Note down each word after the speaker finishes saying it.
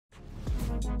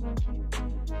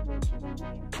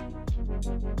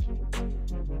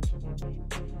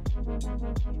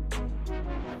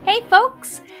Hey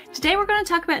folks! Today we're going to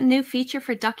talk about a new feature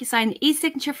for DocuSign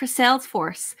eSignature for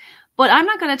Salesforce, but I'm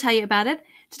not going to tell you about it.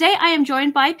 Today I am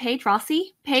joined by Paige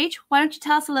Rossi. Paige, why don't you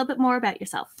tell us a little bit more about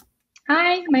yourself?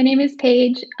 Hi, my name is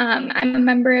Paige. I'm a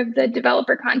member of the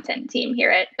developer content team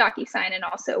here at DocuSign and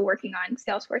also working on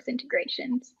Salesforce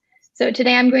integrations. So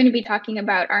today I'm going to be talking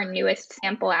about our newest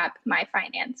sample app,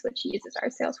 MyFinance, which uses our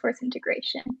Salesforce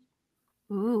integration.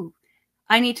 Ooh,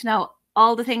 I need to know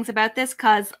all the things about this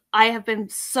because I have been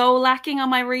so lacking on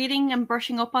my reading and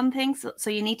brushing up on things. So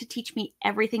you need to teach me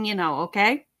everything you know,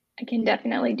 okay? I can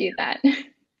definitely do that.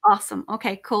 Awesome.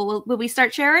 Okay, cool. Will we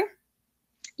start sharing?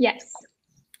 Yes.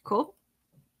 Cool.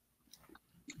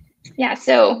 Yeah,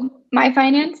 so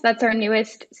MyFinance, that's our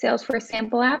newest Salesforce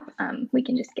sample app. We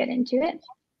can just get into it.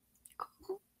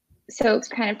 Cool. So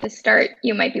kind of to start,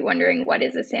 you might be wondering, what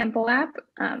is a sample app?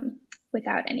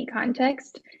 Without any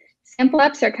context. Sample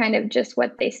apps are kind of just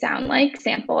what they sound like,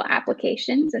 sample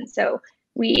applications. And so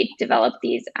we develop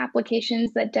these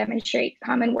applications that demonstrate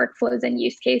common workflows and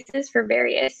use cases for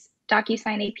various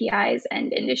DocuSign APIs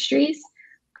and industries.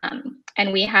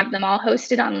 And we have them all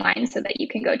hosted online so that you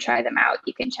can go try them out.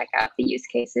 You can check out the use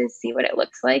cases, see what it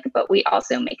looks like, but we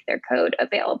also make their code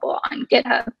available on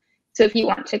GitHub. So if you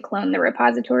want to clone the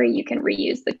repository, you can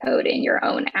reuse the code in your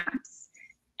own apps.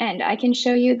 And I can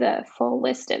show you the full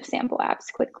list of sample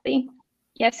apps quickly.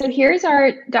 Yeah, so here's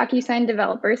our DocuSign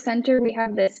Developer Center. We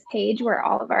have this page where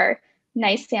all of our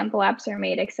nice sample apps are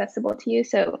made accessible to you.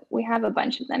 So we have a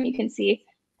bunch of them. You can see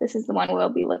this is the one we'll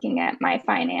be looking at,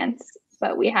 MyFinance,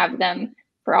 but we have them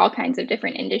for all kinds of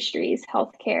different industries.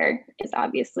 Healthcare is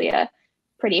obviously a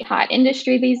pretty hot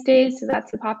industry these days, so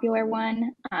that's a popular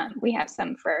one. We have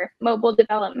some for mobile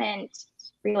development,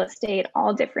 real estate,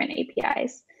 all different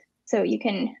APIs. So you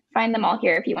can find them all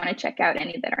here if you want to check out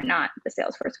any that are not the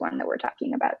Salesforce one that we're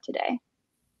talking about today.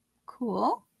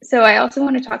 Cool. So I also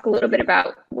want to talk a little bit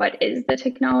about what is the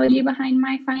technology behind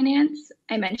MyFinance.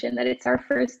 I mentioned that it's our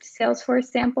first Salesforce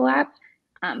sample app,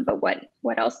 but what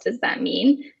else does that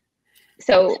mean?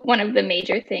 So one of the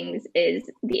major things is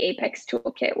the Apex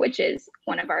Toolkit, which is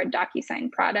one of our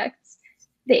DocuSign products.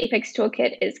 The Apex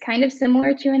Toolkit is kind of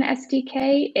similar to an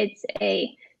SDK. It's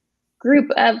a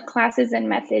group of classes and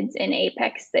methods in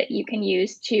Apex that you can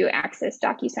use to access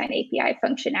DocuSign API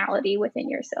functionality within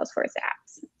your Salesforce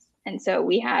apps. And so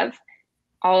we have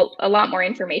a lot more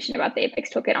information about the Apex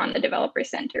Toolkit on the Developer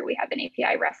Center. We have an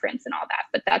API reference and all that,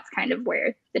 but that's kind of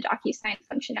where the DocuSign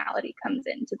functionality comes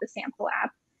into the sample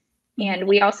app. And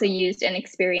we also used an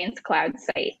Experience Cloud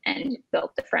site and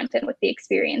built the front end with the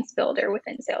Experience Builder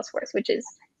within Salesforce, which is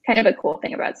kind of a cool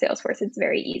thing about Salesforce. It's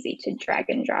very easy to drag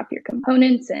and drop your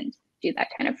components and do that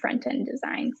kind of front end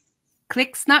design.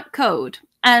 Clicks, not code.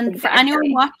 And Exactly. For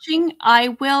anyone watching, I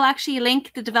will actually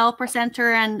link the Developer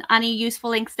Center and any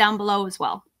useful links down below as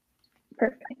well.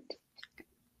 Perfect.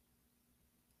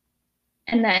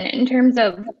 And then in terms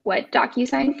of what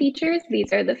DocuSign features,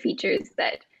 these are the features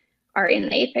that are in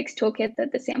the Apex Toolkit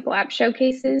that the sample app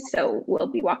showcases. So we'll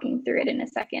be walking through it in a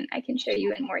second. I can show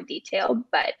you in more detail,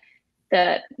 but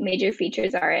the major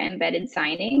features are embedded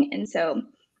signing. And so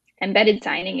embedded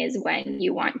signing is when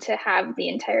you want to have the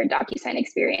entire DocuSign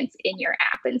experience in your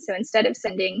app. And so instead of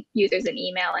sending users an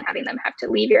email and having them have to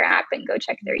leave your app and go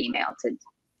check their email to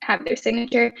have their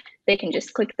signature, they can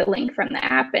just click the link from the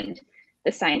app and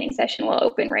the signing session will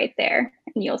open right there.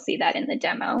 And you'll see that in the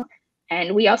demo.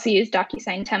 And we also use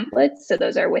DocuSign templates. So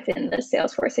those are within the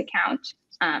Salesforce account.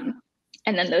 And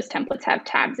then those templates have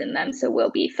tabs in them. So we'll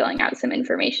be filling out some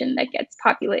information that gets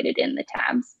populated in the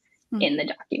tabs in the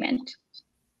document.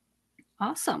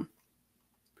 Awesome.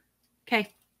 Okay,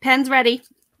 pen's ready.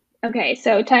 Okay,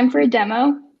 so time for a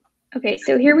demo. Okay,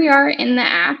 so here we are in the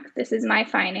app. This is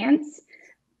MyFinance.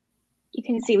 You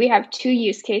can see we have two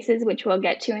use cases, which we'll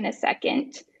get to in a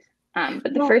second.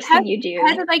 But the first thing you do...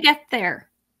 How did I get there?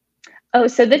 Oh,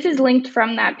 so this is linked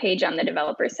from that page on the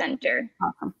Developer Center.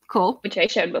 Awesome. Cool. Which I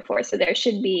showed before. So there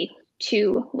should be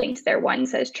two links there. One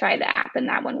says try the app, and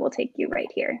that one will take you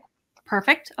right here.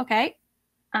 Perfect. Okay.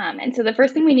 And so the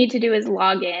first thing we need to do is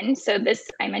log in. So this,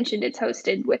 I mentioned it's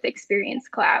hosted with Experience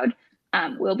Cloud.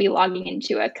 We'll be logging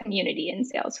into a community in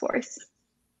Salesforce.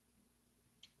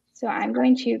 So I'm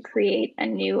going to create a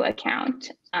new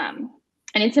account. And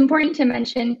it's important to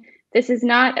mention, this is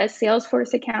not a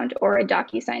Salesforce account or a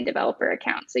DocuSign developer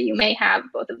account. So you may have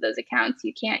both of those accounts.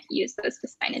 You can't use those to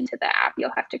sign into the app.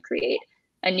 You'll have to create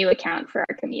a new account for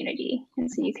our community.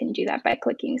 And so you can do that by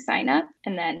clicking sign up,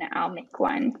 and then I'll make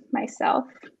one myself.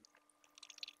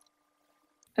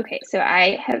 Okay, so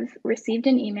I have received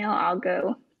an email. I'll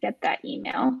go get that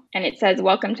email. And it says,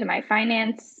 welcome to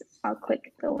MyFinance. I'll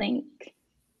click the link,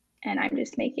 and I'm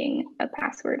just making a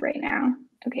password right now.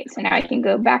 Okay, so now I can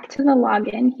go back to the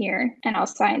login here, and I'll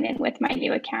sign in with my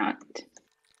new account.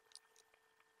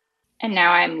 And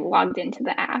now I'm logged into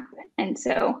the app. And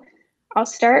so I'll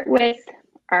start with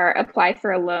our apply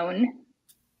for a loan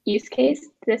use case.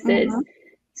 This is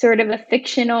sort of a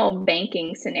fictional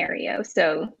banking scenario.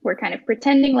 So we're kind of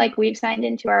pretending like we've signed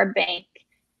into our bank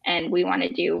and we want to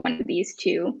do one of these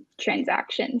two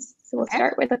transactions. So we'll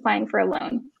start with applying for a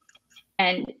loan.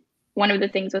 And one of the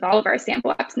things with all of our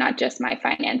sample apps, not just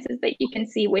MyFinance, is that you can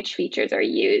see which features are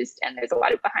used, and there's a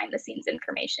lot of behind the scenes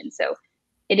information. So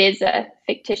it is a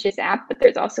fictitious app, but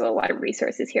there's also a lot of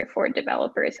resources here for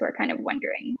developers who are kind of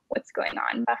wondering what's going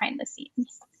on behind the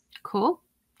scenes. Cool.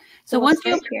 So once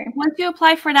you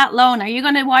apply for that loan, are you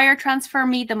going to wire transfer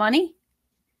me the money?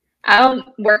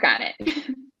 I'll work on it.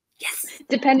 Yes.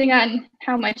 Depending on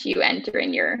how much you enter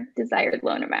in your desired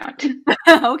loan amount.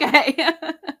 Okay.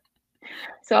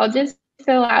 So I'll just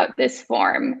fill out this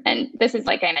form. And this is,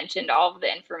 like I mentioned, all of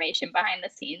the information behind the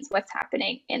scenes, what's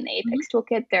happening in the Apex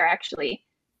Toolkit. There are actually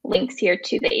links here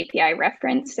to the API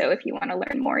reference. So if you want to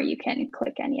learn more, you can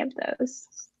click any of those.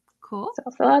 Cool. So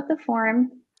I'll fill out the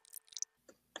form.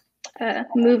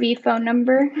 Movie phone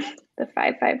number, the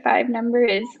 555 number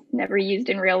is never used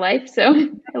in real life, so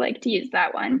I like to use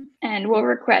that one. And we'll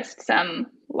request some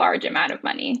large amount of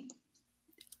money.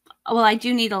 Well, I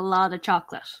do need a lot of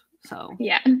chocolate, so.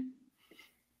 Yeah.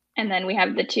 And then we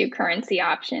have the two currency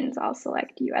options. I'll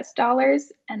select US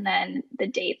dollars, and then the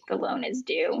date the loan is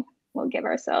due. We'll give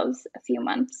ourselves a few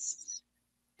months.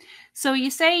 So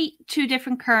you say two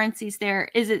different currencies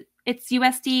there. It's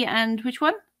USD and which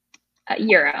one?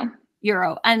 Euro.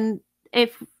 Euro. And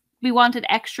if we wanted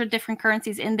extra different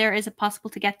currencies in there, is it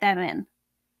possible to get them in?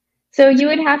 So you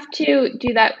would have to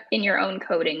do that in your own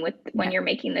coding when you're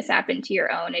making this app into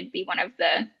your own. It'd be one of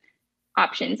the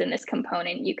options in this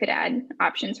component. You could add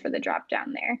options for the drop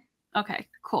down there. Okay,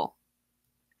 cool.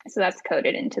 So that's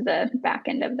coded into the back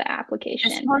end of the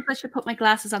application. I suppose I should put my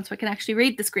glasses on so I can actually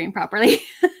read the screen properly.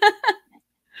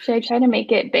 Should I try to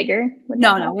make it bigger?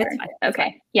 No, it's fine.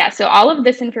 Okay. Yeah, so all of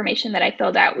this information that I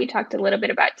filled out, we talked a little bit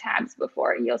about tabs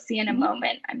before. You'll see in a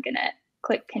moment, I'm going to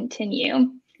click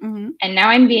continue. And now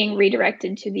I'm being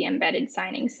redirected to the embedded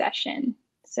signing session.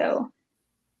 So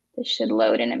this should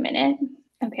load in a minute.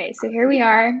 Okay, so here we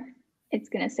are. It's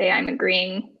going to say I'm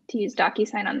agreeing to use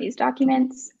DocuSign on these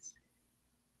documents.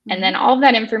 And then all of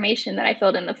that information that I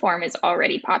filled in the form is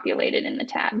already populated in the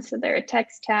tabs. So there are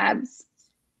text tabs,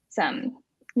 some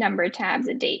number tabs,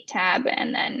 a date tab,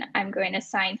 and then I'm going to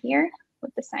sign here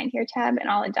with the sign here tab, and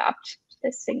I'll adopt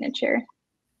this signature.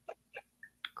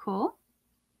 Cool.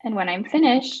 And when I'm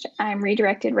finished, I'm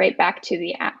redirected right back to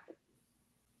the app.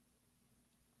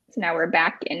 So now we're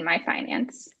back in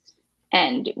MyFinance.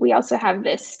 And we also have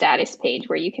this status page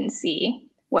where you can see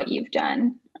what you've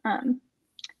done.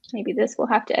 Maybe this will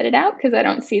have to edit out because I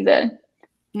don't see the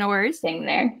no worries thing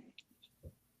there.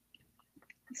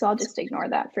 So I'll just ignore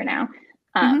that for now.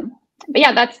 But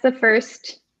yeah, that's the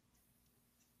first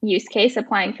use case,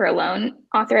 applying for a loan.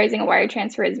 Authorizing a wire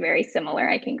transfer is very similar.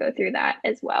 I can go through that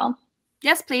as well.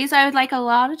 Yes, please. I would like a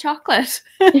lot of chocolate.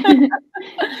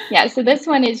 Yeah, so this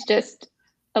one is just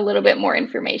a little bit more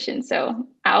information. So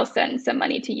I'll send some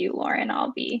money to you, Lauren.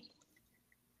 I'll be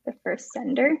the first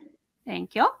sender.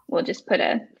 Thank you. We'll just put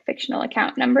a fictional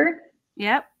account number.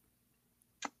 Yep.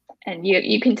 And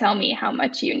you can tell me how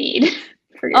much you need.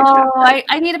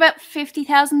 I need about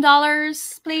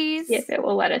 $50,000, please. See if it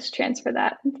will let us transfer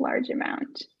that large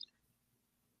amount.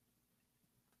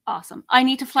 Awesome. I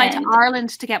need to fly to Ireland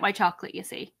to get my chocolate, you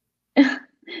see.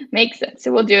 Makes sense.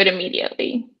 So we'll do it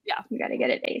immediately. Yeah. We got to get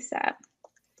it ASAP.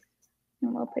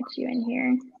 And we'll put you in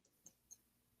here.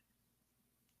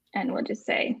 And we'll just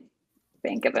say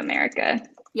Bank of America.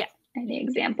 Yeah. And the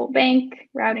example bank,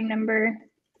 routing number,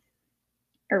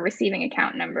 or receiving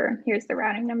account number. Here's the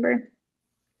routing number.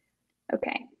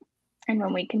 Okay, and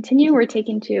when we continue, we're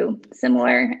taken to,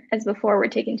 similar as before, we're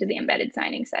taken to the embedded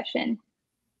signing session.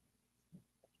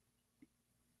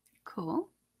 Cool.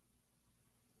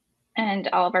 And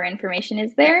all of our information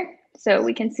is there. So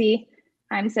we can see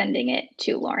I'm sending it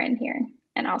to Lauren here,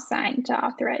 and I'll sign to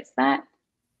authorize that.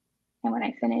 And when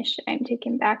I finish, I'm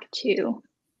taken back to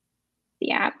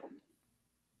the app.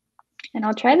 And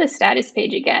I'll try the status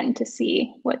page again to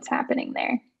see what's happening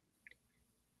there.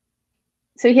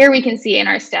 So here we can see in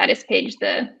our status page,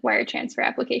 the wire transfer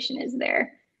application is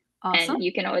there. Awesome. And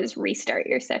you can always restart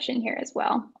your session here as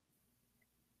well.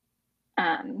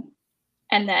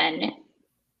 And then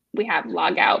we have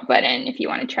log out button if you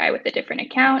want to try with a different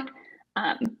account.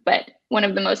 But one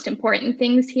of the most important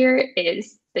things here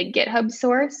is the GitHub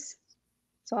source.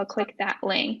 So I'll click that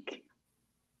link,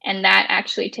 and that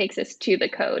actually takes us to the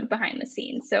code behind the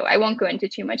scenes. So I won't go into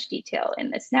too much detail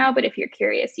in this now, but if you're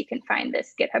curious, you can find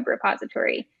this GitHub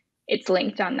repository. It's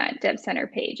linked on that Dev Center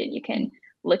page, and you can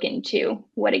look into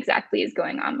what exactly is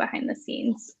going on behind the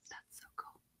scenes. That's so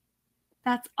cool.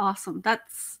 That's awesome.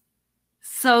 That's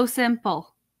so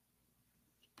simple.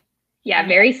 Yeah,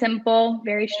 very simple,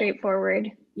 very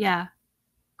straightforward. Yeah,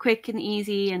 quick and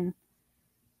easy and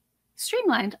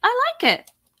streamlined. I like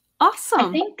it. Awesome.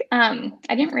 I think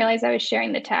I didn't realize I was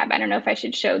sharing the tab. I don't know if I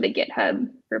should show the GitHub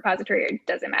repository, or it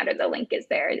doesn't matter. The link is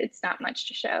there. It's not much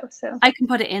to show. So I can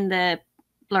put it in the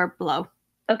blurb below.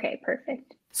 Okay,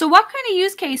 perfect. So what kind of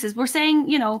use cases? We're saying,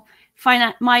 you know,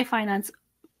 MyFinance,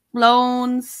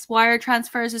 loans, wire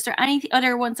transfers. Is there any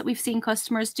other ones that we've seen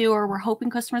customers do, or we're hoping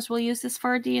customers will use this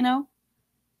for? Do you know?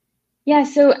 Yeah,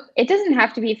 so it doesn't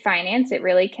have to be finance. It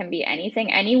really can be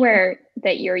anything. Anywhere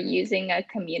that you're using a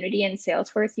community in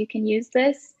Salesforce, you can use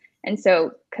this. And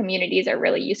so communities are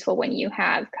really useful when you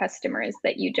have customers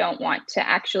that you don't want to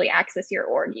actually access your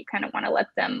org. You kind of want to let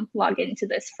them log into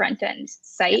this front end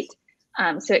site.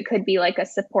 So it could be like a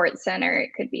support center.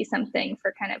 It could be something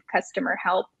for kind of customer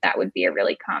help. That would be a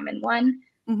really common one.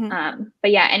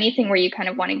 But yeah, anything where you kind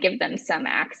of want to give them some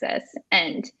access.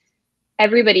 And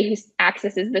everybody who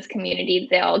accesses this community,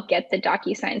 they'll get the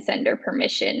DocuSign sender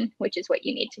permission, which is what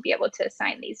you need to be able to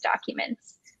sign these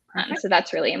documents. So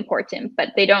that's really important, but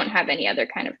they don't have any other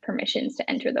kind of permissions to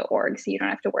enter the org. So you don't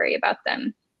have to worry about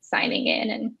them signing in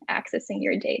and accessing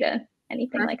your data,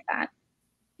 anything like that.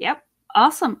 Yep.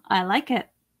 Awesome. I like it.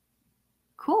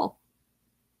 Cool.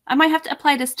 I might have to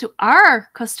apply this to our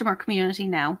customer community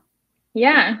now.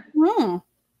 Yeah.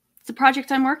 It's a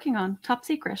project I'm working on, top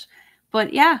secret.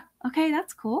 But yeah, okay,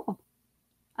 that's cool.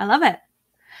 I love it.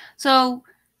 So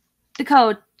the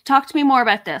code, talk to me more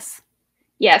about this.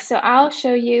 Yeah, so I'll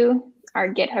show you our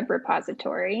GitHub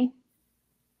repository.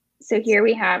 So here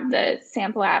we have the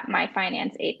sample app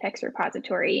MyFinance Apex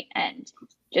repository. And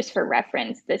just for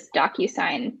reference, this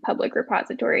DocuSign public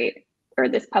repository, or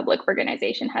this public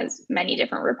organization, has many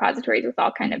different repositories with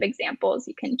all kind of examples.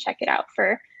 You can check it out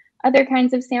for other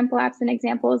kinds of sample apps and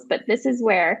examples, but this is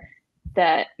where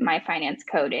the MyFinance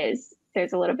code is.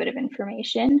 There's a little bit of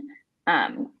information.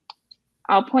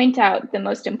 I'll point out the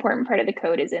most important part of the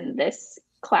code is in this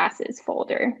classes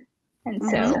folder. And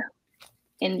so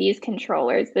in these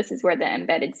controllers, this is where the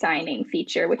embedded signing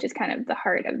feature, which is kind of the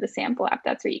heart of the sample app,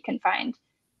 that's where you can find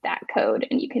that code,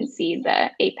 and you can see the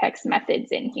Apex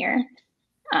methods in here.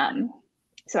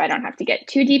 So I don't have to get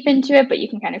too deep into it, but you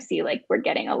can kind of see like we're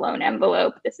getting a loan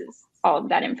envelope. This is all of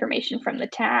that information from the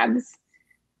tabs.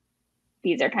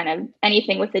 These are kind of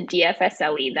anything with the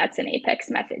DFSLE, that's an Apex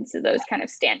method. So those kind of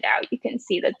stand out. You can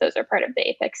see that those are part of the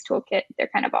Apex Toolkit. They're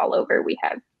kind of all over. We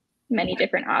have many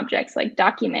different objects like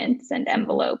documents and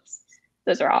envelopes.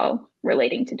 Those are all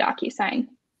relating to DocuSign.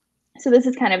 So this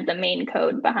is kind of the main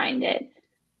code behind it.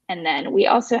 And then we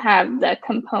also have the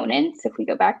components. If we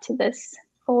go back to this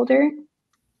folder,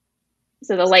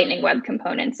 so the Lightning Web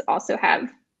components also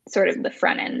have sort of the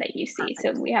front end that you see.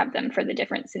 So we have them for the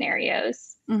different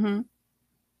scenarios. And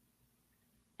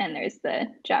there's the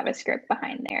JavaScript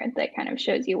behind there that kind of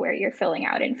shows you where you're filling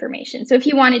out information. So if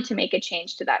you wanted to make a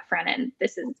change to that front end,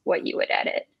 this is what you would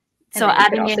edit. And so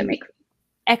adding in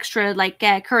extra like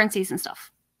currencies and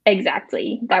stuff.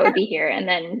 Exactly. That would be here. And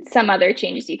then some other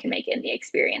changes you can make in the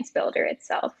experience builder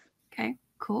itself. Okay,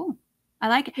 cool. I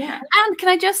like it. Yeah. And can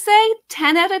I just say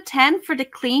 10 out of 10 for the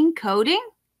clean coding?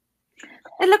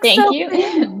 It looks Thank so you.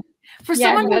 clean. For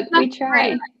someone who's we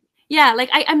try. Yeah, like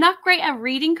I'm not great at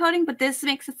reading coding, but this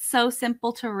makes it so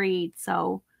simple to read.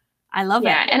 So I love it.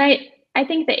 Yeah, and I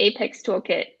think the Apex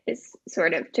Toolkit is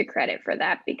sort of to credit for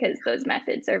that, because those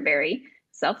methods are very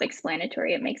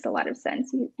self-explanatory. It makes a lot of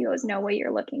sense. You always know what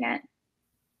you're looking at.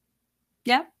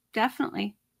 Yeah,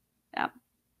 definitely. Yeah.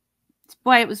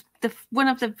 Boy, it was one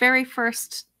of the very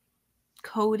first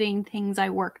coding things I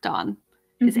worked on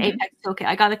is Apex Toolkit.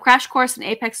 I got a crash course in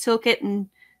Apex Toolkit and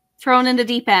thrown in the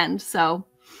deep end. So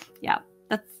yeah,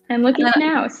 and looking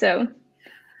now. So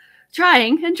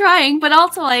trying, but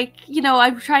also like, you know,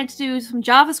 I'm trying to do some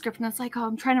JavaScript and it's like, oh,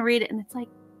 I'm trying to read it. And it's like,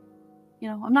 you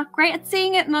know, I'm not great at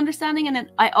seeing it and understanding. And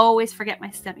then I always forget my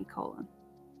semicolon.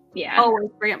 Yeah. Always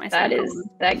forget my semicolon.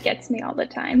 That gets me all the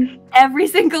time. Every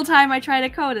single time I try to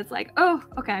code, it's like, oh,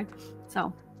 okay.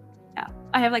 So yeah,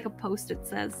 I have like a post-it that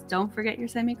says, don't forget your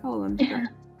semicolon.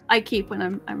 I keep when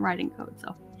I'm writing code.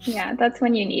 So yeah, that's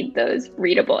when you need those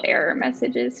readable error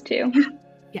messages too.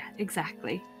 Yeah,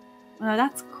 exactly. Well,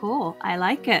 that's cool. I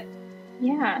like it.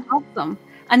 Yeah. Awesome.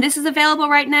 And this is available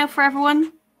right now for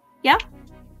everyone? Yeah?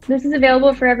 This is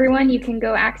available for everyone. You can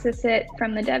go access it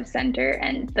from the Dev Center,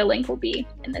 and the link will be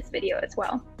in this video as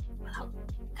well.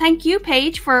 Thank you,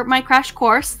 Paige, for my crash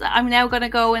course. I'm now going to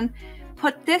go and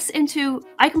put this into,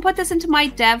 I can put this into my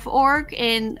dev org.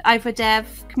 I have a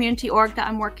dev community org that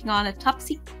I'm working on, a top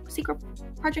secret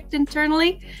project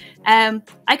internally.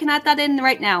 I can add that in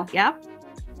right now, yeah?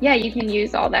 Yeah, you can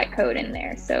use all that code in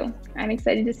there. So I'm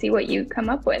excited to see what you come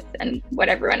up with and what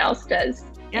everyone else does,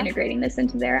 integrating this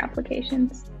into their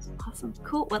applications. Awesome.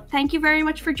 Cool. Well, thank you very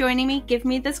much for joining me. Give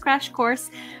me this crash course.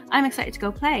 I'm excited to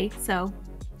go play. So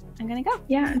I'm going to go.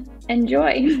 Yeah.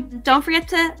 Enjoy. Don't forget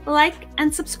to like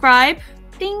and subscribe.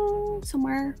 Ding.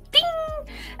 Somewhere.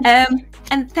 Ding.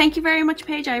 And thank you very much,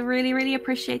 Paige. I really, really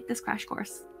appreciate this crash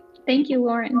course. Thank you,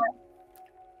 Lauren.